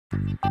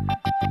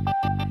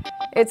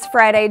It's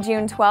Friday,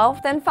 June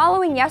 12th, and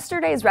following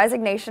yesterday's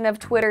resignation of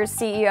Twitter's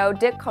CEO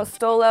Dick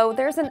Costolo,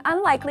 there's an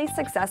unlikely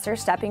successor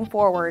stepping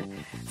forward: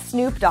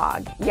 Snoop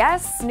Dogg.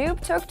 Yes,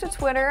 Snoop took to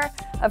Twitter,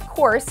 of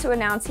course, to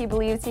announce he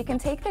believes he can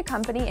take the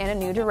company in a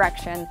new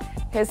direction.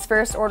 His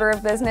first order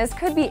of business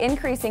could be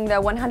increasing the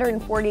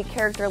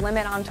 140-character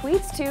limit on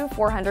tweets to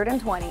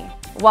 420.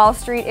 Wall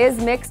Street is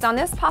mixed on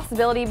this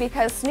possibility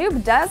because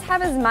Snoop does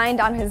have his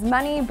mind on his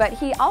money, but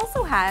he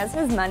also has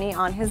his money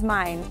on his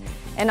mind.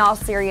 In all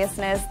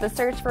seriousness, the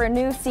search for a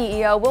new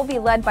CEO will be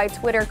led by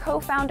Twitter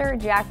co-founder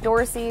Jack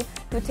Dorsey,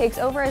 who takes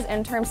over as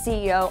interim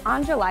CEO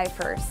on July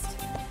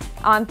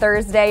 1st. On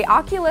Thursday,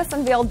 Oculus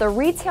unveiled the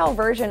retail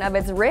version of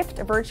its Rift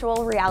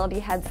virtual reality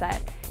headset.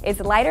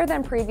 It's lighter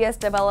than previous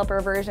developer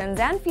versions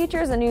and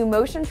features a new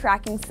motion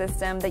tracking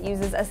system that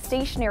uses a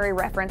stationary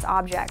reference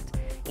object.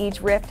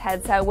 Each Rift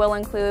headset will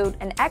include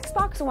an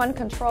Xbox One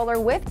controller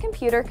with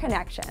computer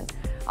connection.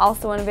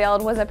 Also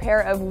unveiled was a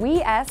pair of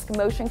wii-esque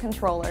motion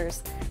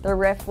controllers. The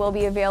Rift will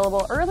be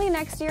available early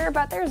next year,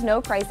 but there's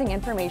no pricing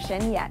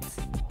information yet.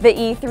 The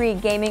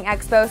E3 Gaming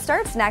Expo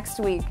starts next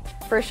week.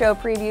 For show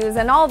previews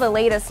and all the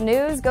latest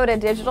news, go to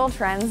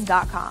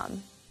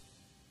digitaltrends.com.